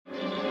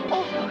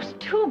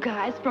two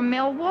guys from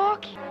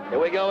Milwaukee. Here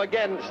we go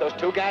again. It's those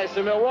two guys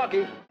from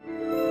Milwaukee.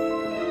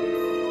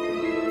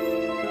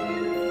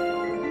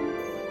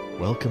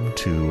 Welcome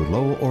to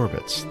Low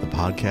Orbits, the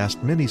podcast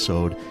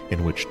minisode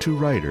in which two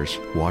writers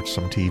watch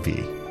some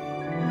TV.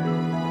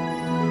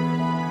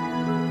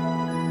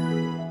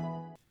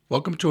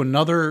 Welcome to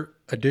another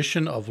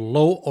edition of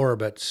Low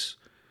Orbits,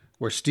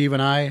 where Steve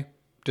and I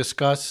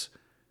discuss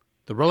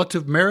the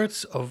relative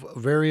merits of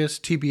various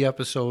TV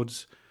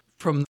episodes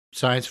from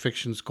science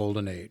fiction's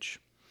golden age.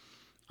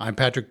 I'm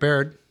Patrick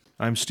Baird.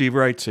 I'm Steve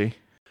Wrightsey.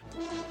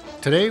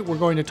 Today we're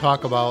going to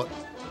talk about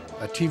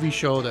a TV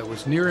show that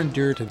was near and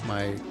dear to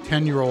my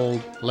 10-year-old,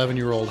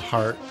 11-year-old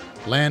heart,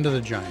 Land of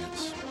the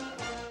Giants.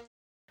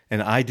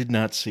 And I did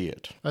not see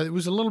it. It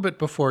was a little bit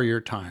before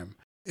your time.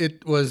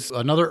 It was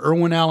another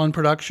Irwin Allen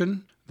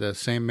production, the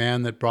same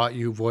man that brought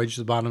you Voyage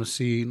to the Bottom of the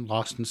Sea,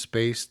 Lost in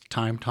Space,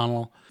 Time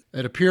Tunnel.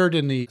 It appeared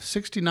in the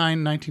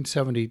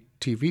 1969-1970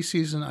 TV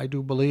season, I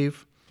do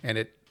believe, and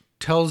it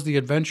tells the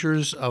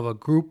adventures of a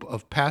group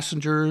of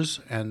passengers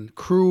and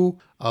crew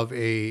of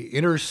a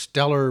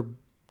interstellar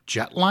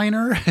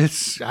jetliner.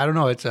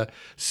 It's a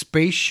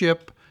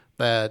spaceship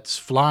that's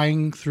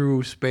flying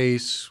through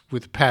space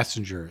with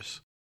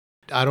passengers.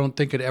 I don't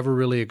think it ever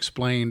really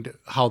explained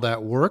how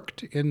that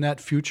worked in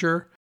that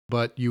future,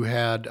 but you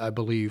had, I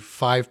believe,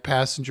 5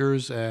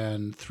 passengers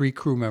and 3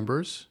 crew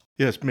members.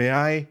 Yes, may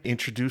I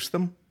introduce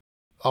them?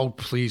 Oh,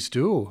 please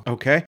do.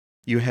 Okay.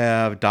 You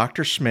have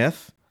Dr.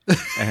 Smith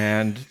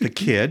and the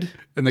kid.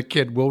 And the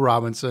kid, Will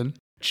Robinson.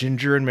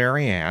 Ginger and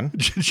Marianne.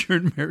 Ginger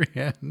and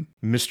Marianne.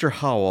 Mr.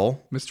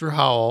 Howell. Mr.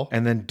 Howell.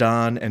 And then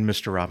Don and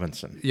Mr.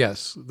 Robinson.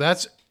 Yes,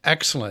 that's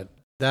excellent.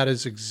 That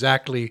is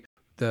exactly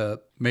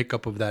the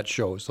makeup of that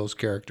show, is those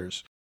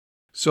characters.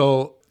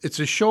 So it's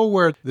a show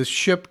where the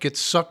ship gets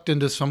sucked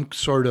into some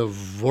sort of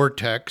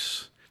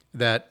vortex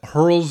that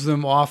hurls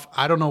them off,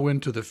 I don't know,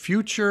 into the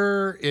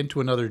future,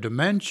 into another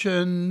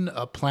dimension,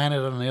 a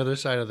planet on the other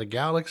side of the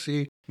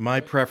galaxy. My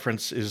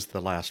preference is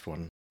the last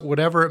one.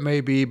 Whatever it may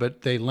be,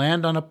 but they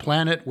land on a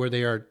planet where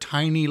they are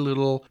tiny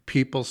little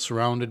people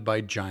surrounded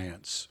by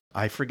giants.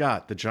 I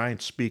forgot, the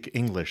giants speak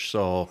English,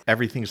 so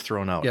everything's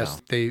thrown out now.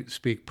 Yes, they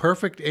speak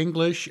perfect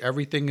English.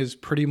 Everything is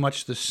pretty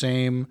much the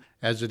same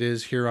as it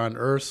is here on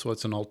Earth, so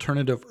it's an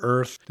alternative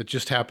Earth that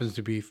just happens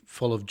to be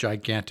full of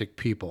gigantic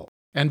people.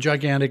 And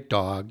gigantic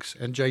dogs,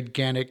 and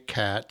gigantic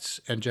cats,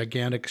 and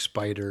gigantic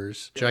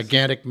spiders,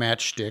 gigantic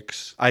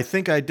matchsticks. I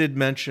think I did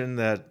mention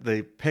that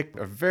they picked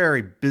a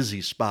very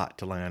busy spot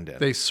to land in.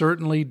 They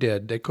certainly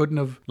did. They couldn't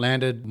have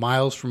landed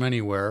miles from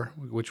anywhere,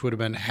 which would have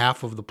been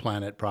half of the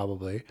planet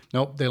probably.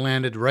 Nope, they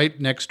landed right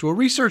next to a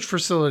research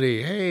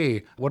facility.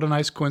 Hey, what a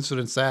nice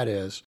coincidence that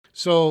is.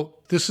 So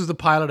this is the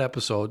pilot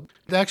episode.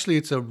 Actually,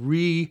 it's a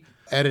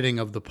editing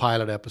of the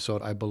pilot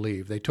episode, I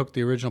believe. They took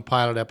the original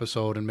pilot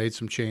episode and made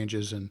some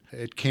changes, and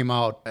it came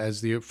out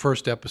as the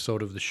first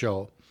episode of the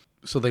show.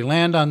 So they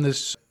land on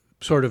this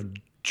sort of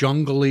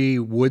jungly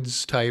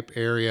woods type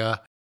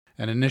area,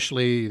 and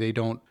initially they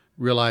don't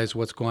realize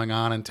what's going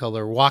on until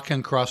they're walking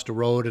across the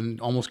road and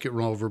almost get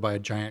run over by a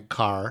giant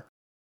car.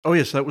 Oh,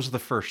 yes, that was the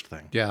first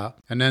thing. Yeah.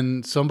 And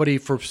then somebody,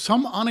 for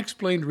some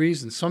unexplained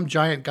reason, some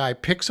giant guy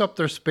picks up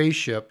their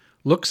spaceship,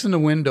 looks in the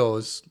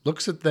windows,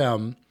 looks at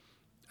them,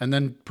 and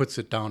then puts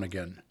it down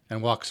again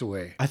and walks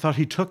away. I thought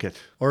he took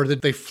it. Or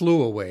that they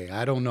flew away.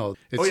 I don't know.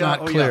 It's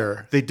not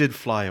clear. Yeah. They did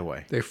fly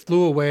away. They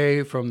flew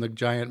away from the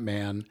giant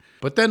man.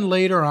 But then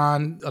later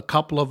on, a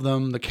couple of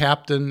them, the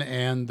captain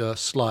and the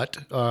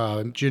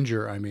slut,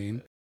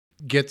 Ginger,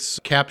 gets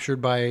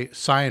captured by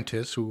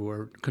scientists who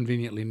are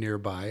conveniently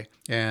nearby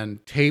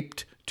and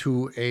taped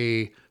to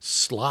a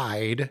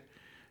slide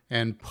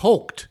and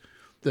poked.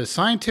 The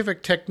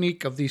scientific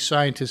technique of these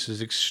scientists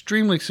is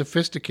extremely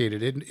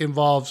sophisticated. It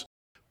involves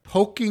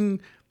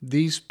poking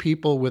these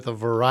people with a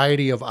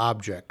variety of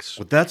objects.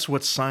 Well, that's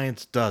what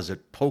science does.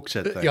 It pokes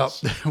at things. Yeah,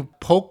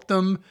 poke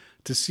them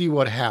to see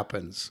what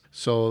happens.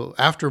 So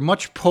after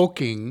much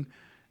poking,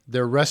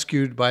 they're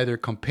rescued by their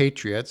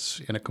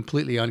compatriots in a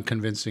completely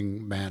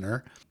unconvincing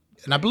manner.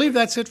 And I believe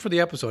that's it for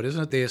the episode,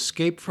 isn't it? They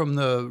escape from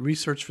the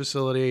research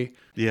facility.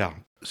 Yeah.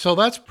 So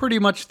that's pretty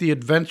much the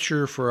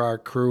adventure for our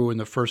crew in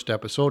the first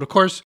episode. Of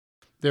course,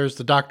 there's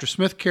the Dr.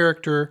 Smith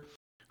character,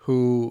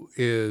 who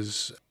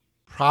is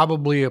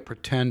probably a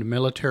pretend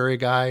military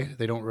guy.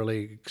 They don't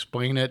really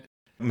explain it.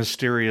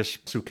 Mysterious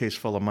suitcase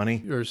full of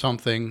money. Or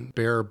something,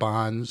 bearer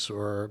bonds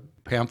or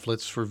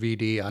pamphlets for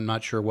VD. I'm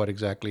not sure what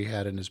exactly he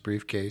had in his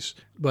briefcase.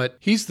 But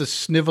he's the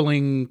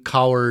sniveling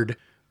coward,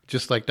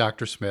 just like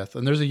Dr. Smith.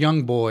 And there's a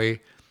young boy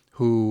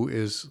who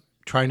is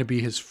trying to be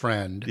his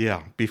friend.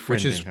 Yeah,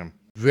 befriending him.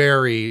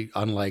 Very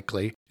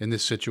unlikely in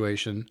this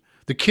situation.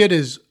 The kid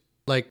is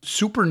like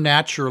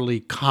supernaturally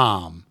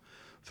calm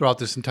throughout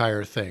this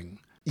entire thing.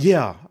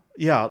 Yeah.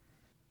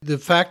 The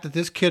fact that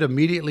this kid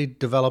immediately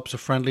develops a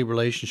friendly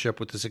relationship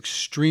with this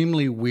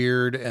extremely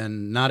weird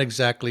and not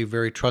exactly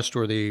very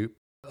trustworthy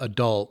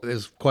adult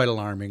is quite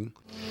alarming.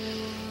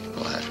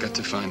 Well, I've got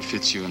to find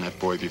Fitzhugh and that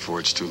boy before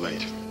it's too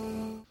late.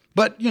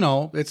 But,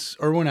 it's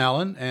Irwin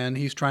Allen, and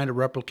he's trying to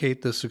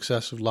replicate the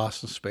success of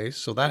Lost in Space.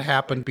 So that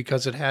happened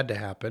because it had to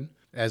happen,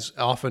 as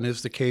often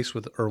is the case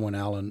with Irwin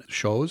Allen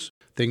shows.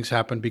 Things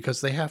happen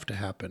because they have to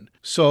happen.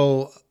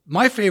 So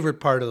my favorite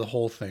part of the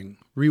whole thing,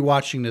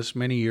 rewatching this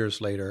many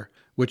years later,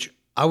 which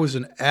I was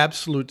in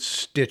absolute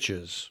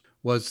stitches,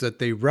 was that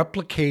they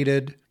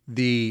replicated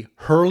the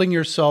hurling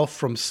yourself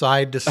from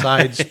side to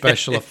side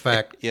special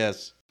effect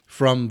Yes.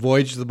 from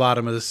Voyage to the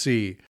Bottom of the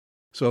Sea.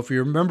 So if you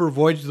remember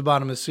Voyage to the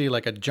Bottom of the Sea,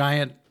 like a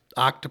giant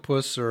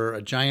octopus or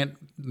a giant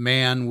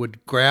man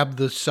would grab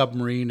the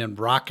submarine and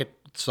rock it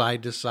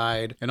side to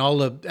side, and all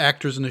the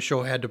actors in the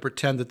show had to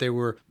pretend that they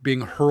were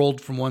being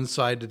hurled from one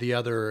side to the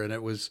other, and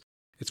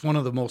it's one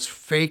of the most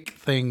fake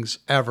things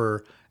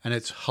ever, and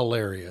it's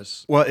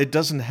hilarious. Well, it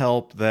doesn't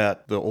help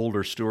that the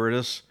older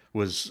stewardess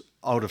was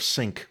out of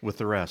sync with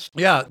the rest.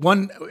 Yeah,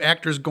 one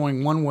actor's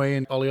going one way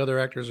and all the other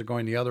actors are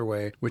going the other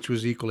way, which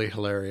was equally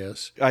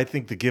hilarious. I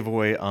think the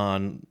giveaway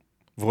on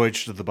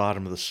Voyage to the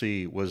Bottom of the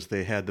Sea was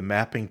they had the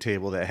mapping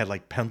table that had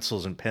like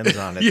pencils and pens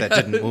on it that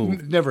didn't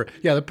move.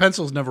 The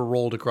pencils never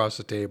rolled across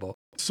the table.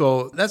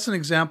 So that's an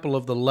example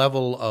of the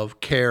level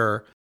of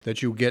care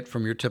that you get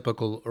from your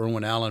typical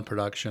Irwin Allen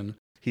production.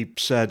 He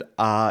said,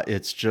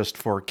 it's just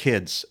for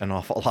kids an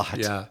awful lot.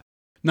 Yeah.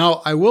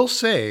 Now, I will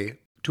say,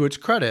 to its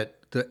credit,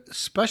 the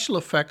special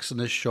effects in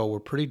this show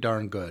were pretty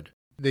darn good.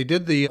 They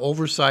did the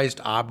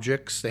oversized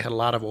objects. They had a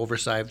lot of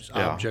oversized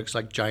objects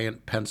like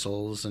giant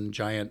pencils and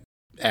giant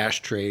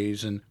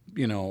ashtrays and,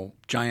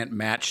 giant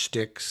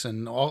matchsticks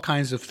and all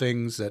kinds of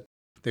things that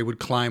they would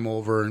climb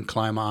over and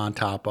climb on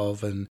top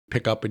of and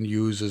pick up and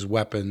use as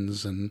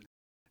weapons. And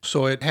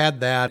so it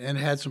had that, and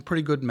it had some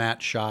pretty good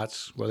matte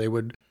shots where they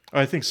would...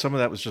 I think some of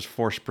that was just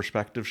forced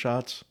perspective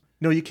shots.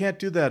 No, you can't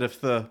do that if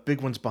the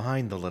big one's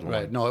behind the little one.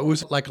 Right. No, it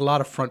was like a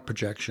lot of front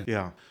projection.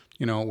 Yeah.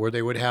 Where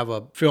they would have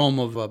a film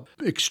of a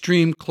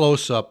extreme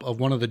close-up of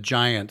one of the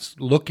giants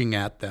looking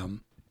at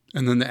them,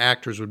 and then the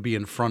actors would be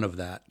in front of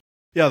that.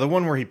 Yeah, the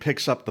one where he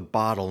picks up the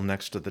bottle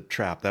next to the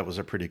trap, that was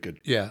a pretty good...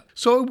 Yeah.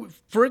 So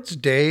for its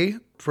day,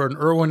 for an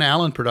Irwin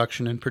Allen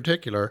production in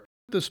particular,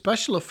 the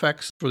special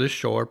effects for this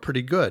show are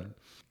pretty good.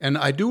 And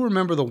I do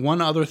remember the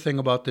one other thing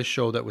about this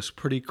show that was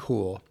pretty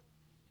cool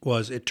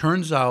was it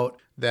turns out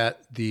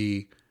that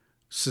the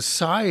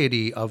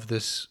society of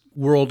this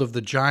world of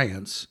the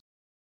giants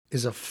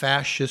is a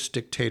fascist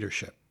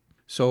dictatorship.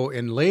 So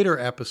in later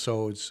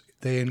episodes,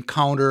 they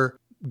encounter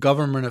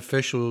government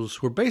officials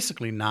who are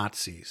basically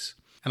Nazis.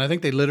 And I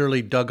think they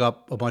literally dug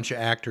up a bunch of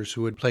actors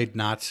who had played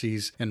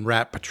Nazis in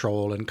Rat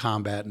Patrol and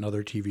Combat and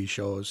other TV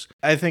shows.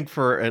 I think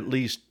for at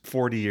least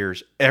 40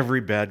 years,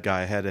 every bad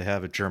guy had to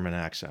have a German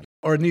accent.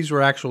 Or these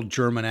were actual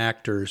German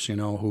actors,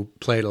 who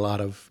played a lot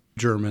of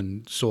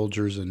German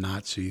soldiers and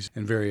Nazis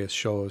in various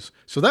shows.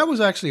 So that was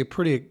actually a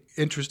pretty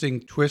interesting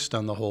twist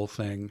on the whole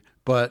thing.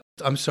 But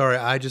I'm sorry,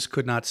 I just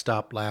could not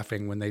stop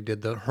laughing when they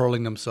did the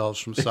hurling themselves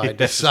from side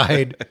to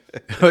side.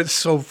 It's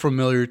so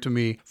familiar to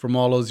me from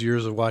all those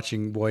years of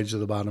watching Voyage to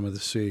the Bottom of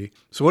the Sea.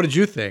 So what did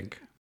you think?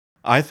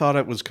 I thought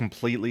it was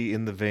completely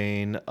in the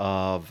vein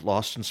of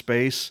Lost in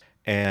Space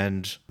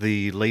and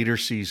the later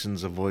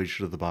seasons of Voyage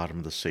to the Bottom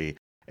of the Sea.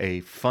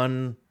 A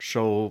fun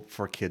show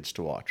for kids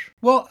to watch.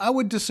 Well, I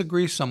would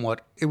disagree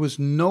somewhat. It was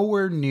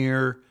nowhere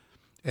near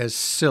as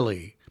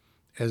silly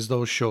as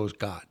those shows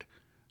got.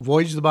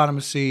 Voyage to the Bottom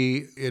of the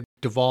Sea, it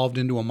devolved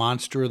into a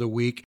monster of the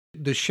week.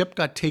 The ship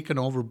got taken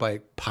over by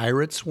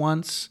pirates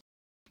once.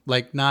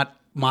 Like not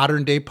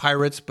modern day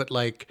pirates, but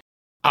like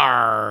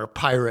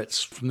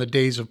pirates from the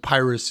days of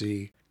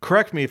piracy.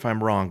 Correct me if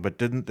I'm wrong, but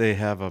didn't they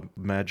have a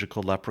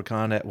magical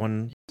leprechaun at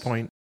one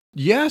point?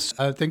 Yes,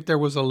 I think there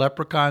was a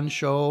leprechaun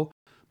show.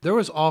 There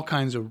was all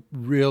kinds of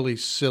really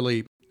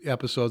silly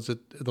episodes at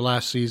the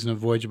last season of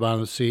Voyage to the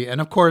Bottom of the Sea.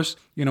 And of course,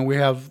 we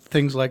have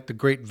things like the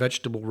Great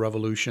Vegetable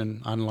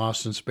Revolution on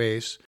Lost in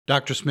Space.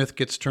 Dr. Smith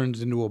gets turned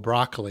into a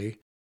broccoli.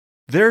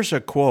 There's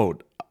a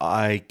quote,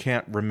 I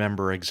can't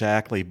remember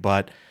exactly,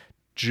 but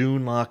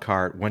June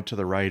Lockhart went to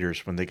the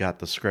writers when they got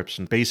the scripts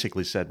and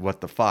basically said,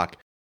 "What the fuck?"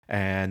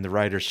 And the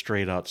writers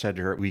straight out said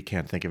to her, "We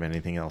can't think of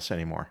anything else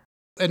anymore."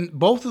 And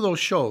both of those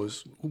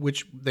shows,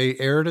 which they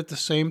aired at the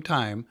same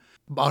time,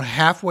 about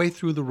halfway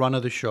through the run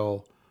of the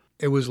show,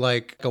 it was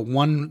like a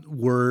one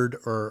word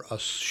or a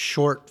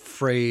short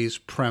phrase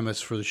premise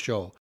for the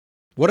show.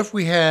 What if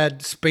we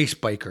had space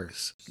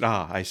bikers?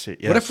 I see.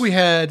 Yes. What if we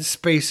had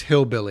space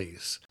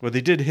hillbillies? Well,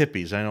 they did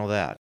hippies, I know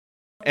that.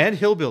 And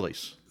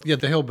hillbillies. Yeah,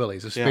 the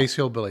hillbillies, the space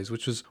hillbillies,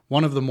 which was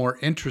one of the more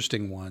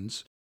interesting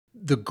ones.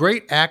 The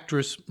great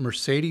actress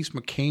Mercedes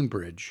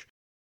McCambridge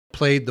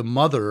played the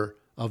mother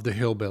of the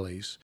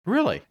hillbillies.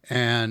 Really?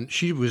 And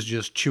she was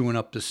just chewing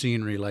up the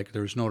scenery like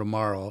there's no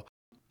tomorrow.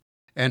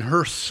 And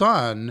her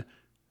son,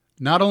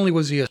 not only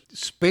was he a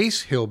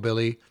space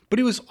hillbilly, but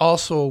he was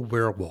also a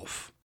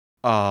werewolf.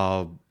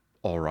 All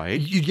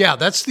right. Yeah,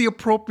 that's the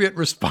appropriate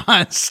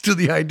response to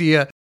the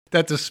idea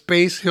that the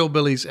Space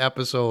Hillbillies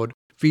episode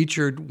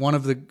featured one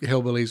of the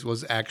hillbillies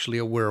was actually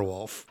a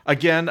werewolf.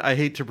 Again, I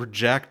hate to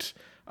project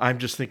I'm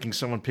just thinking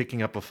someone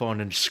picking up a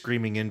phone and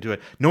screaming into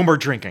it, no more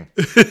drinking.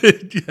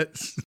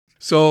 Yes.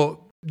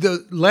 So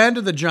the Land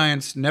of the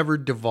Giants never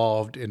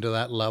devolved into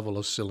that level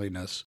of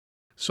silliness.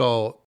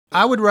 So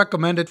I would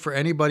recommend it for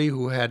anybody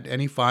who had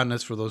any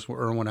fondness for those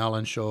Irwin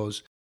Allen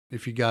shows.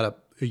 If you got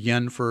a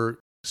yen for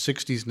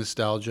 60s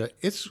nostalgia,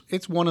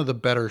 it's one of the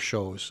better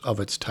shows of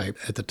its type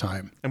at the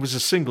time. It was a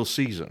single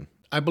season.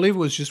 I believe it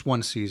was just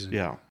one season.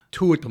 Yeah.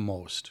 2 at the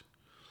most.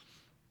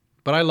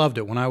 But I loved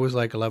it. When I was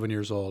like 11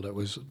 years old, it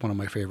was one of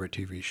my favorite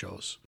TV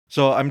shows.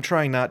 So I'm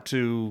trying not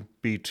to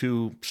be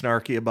too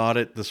snarky about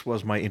it. This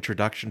was my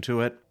introduction to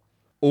it.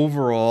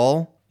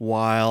 Overall,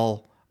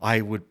 while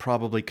I would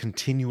probably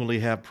continually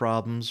have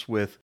problems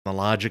with the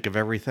logic of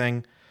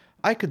everything,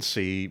 I could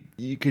see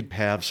you could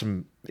have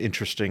some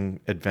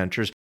interesting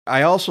adventures.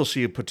 I also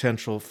see a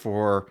potential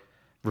for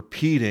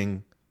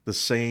repeating the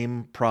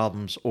same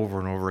problems over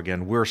and over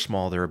again. We're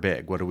small, they're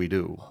big. What do we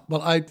do?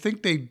 Well, I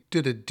think they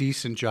did a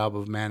decent job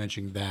of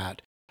managing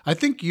that. I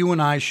think you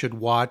and I should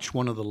watch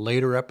one of the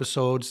later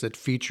episodes that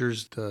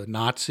features the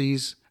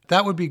Nazis.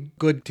 That would be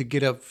good to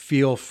get a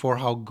feel for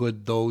how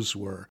good those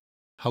were,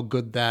 how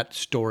good that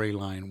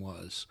storyline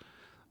was.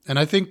 And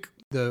I think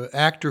the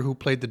actor who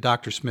played the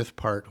Dr. Smith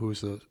part,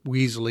 who's the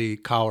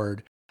Weasley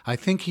coward, I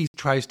think he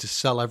tries to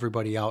sell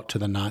everybody out to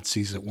the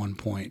Nazis at one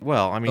point.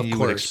 Well, I mean, Of you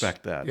would course.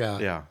 expect that.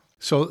 Yeah.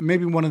 So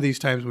maybe one of these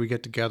times we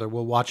get together,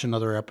 we'll watch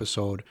another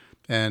episode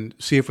and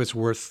see if it's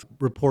worth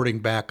reporting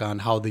back on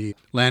how the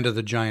Land of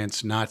the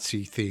Giants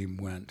Nazi theme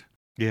went.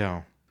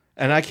 Yeah.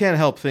 And I can't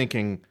help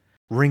thinking,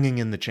 ringing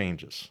in the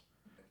changes.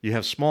 You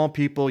have small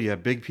people, you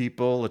have big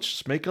people. Let's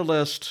just make a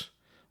list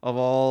of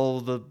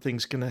all the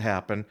things going to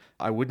happen.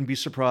 I wouldn't be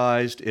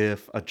surprised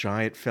if a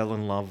giant fell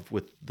in love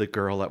with the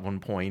girl at one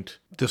point.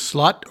 The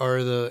slut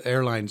or the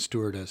airline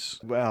stewardess?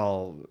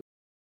 Well,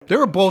 They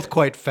were both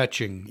quite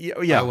fetching,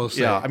 yeah, I will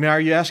say. yeah. I mean,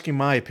 are you asking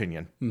my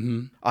opinion?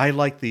 Mm-hmm. I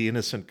like the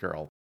innocent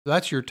girl.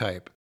 That's your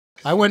type.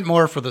 I went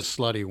more for the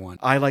slutty one.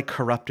 I like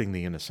corrupting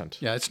the innocent.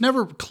 Yeah, it's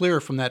never clear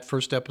from that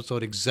first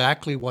episode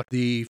exactly what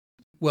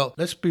well,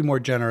 let's be more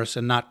generous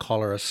and not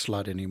call her a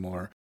slut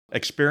anymore.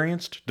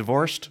 Experienced?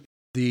 Divorced?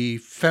 The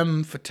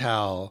femme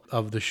fatale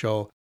of the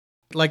show.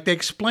 Like, they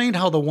explained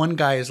how the one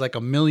guy is like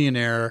a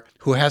millionaire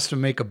who has to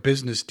make a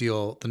business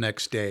deal the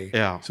next day.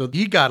 Yeah. So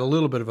he got a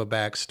little bit of a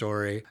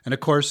backstory. And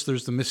of course,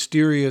 there's the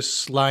mysterious,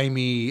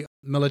 slimy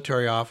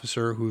military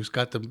officer who's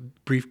got the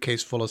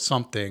briefcase full of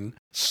something.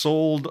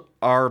 Sold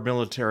our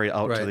military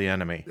out to Right. the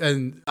enemy.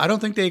 And I don't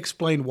think they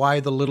explained why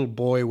the little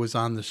boy was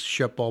on the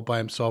ship all by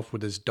himself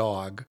with his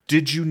dog.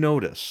 Did you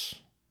notice?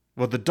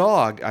 Well, the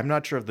dog, I'm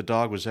not sure if the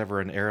dog was ever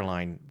an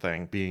airline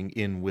thing, being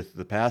in with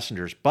the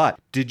passengers, but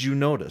did you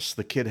notice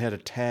the kid had a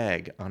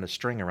tag on a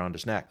string around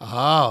his neck?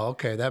 Oh,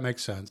 okay. That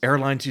makes sense.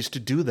 Airlines used to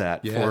do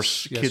that for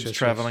kids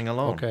traveling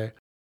alone. Okay.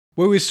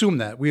 Well, we assume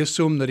that. We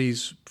assume that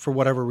he's, for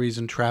whatever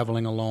reason,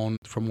 traveling alone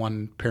from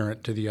one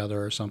parent to the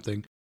other or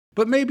something.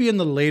 But maybe in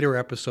the later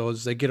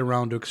episodes, they get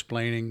around to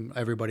explaining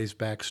everybody's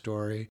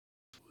backstory.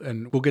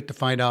 And we'll get to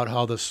find out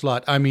how the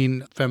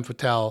femme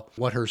fatale,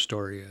 what her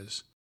story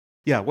is.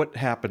 Yeah, what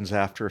happens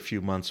after a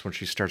few months when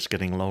she starts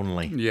getting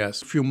lonely?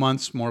 Yes, a few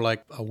months, more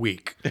like a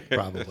week,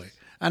 probably.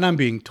 And I'm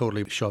being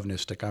totally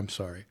chauvinistic. I'm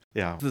sorry.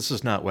 Yeah, this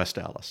is not West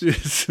Dallas.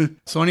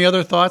 So any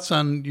other thoughts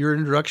on your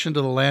introduction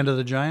to the Land of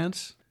the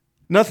Giants?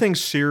 Nothing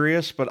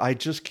serious, but I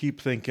just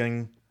keep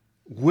thinking,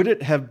 would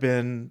it have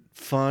been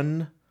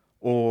fun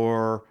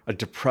or a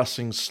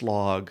depressing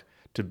slog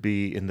to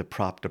be in the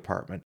prop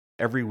department?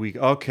 Every week,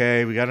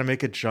 okay, we got to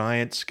make a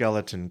giant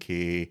skeleton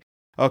key.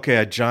 Okay,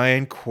 a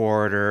giant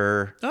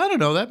quarter. I don't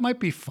know. That might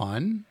be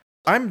fun.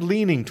 I'm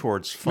leaning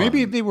towards fun.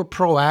 Maybe they were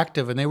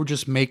proactive and they were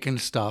just making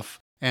stuff.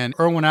 And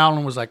Irwin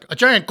Allen was like, a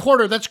giant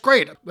quarter, that's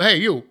great. Hey,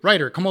 you,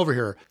 writer, come over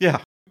here.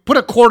 Yeah. Put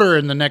a quarter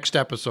in the next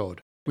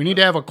episode. We need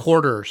to have a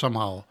quarter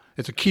somehow.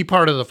 It's a key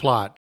part of the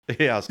plot.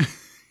 Yes.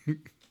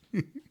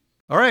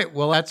 All right,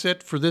 well, that's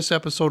it for this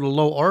episode of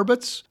Low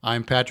Orbits.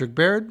 I'm Patrick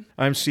Baird.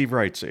 I'm Steve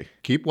Wrightsey.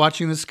 Keep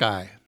watching the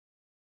sky.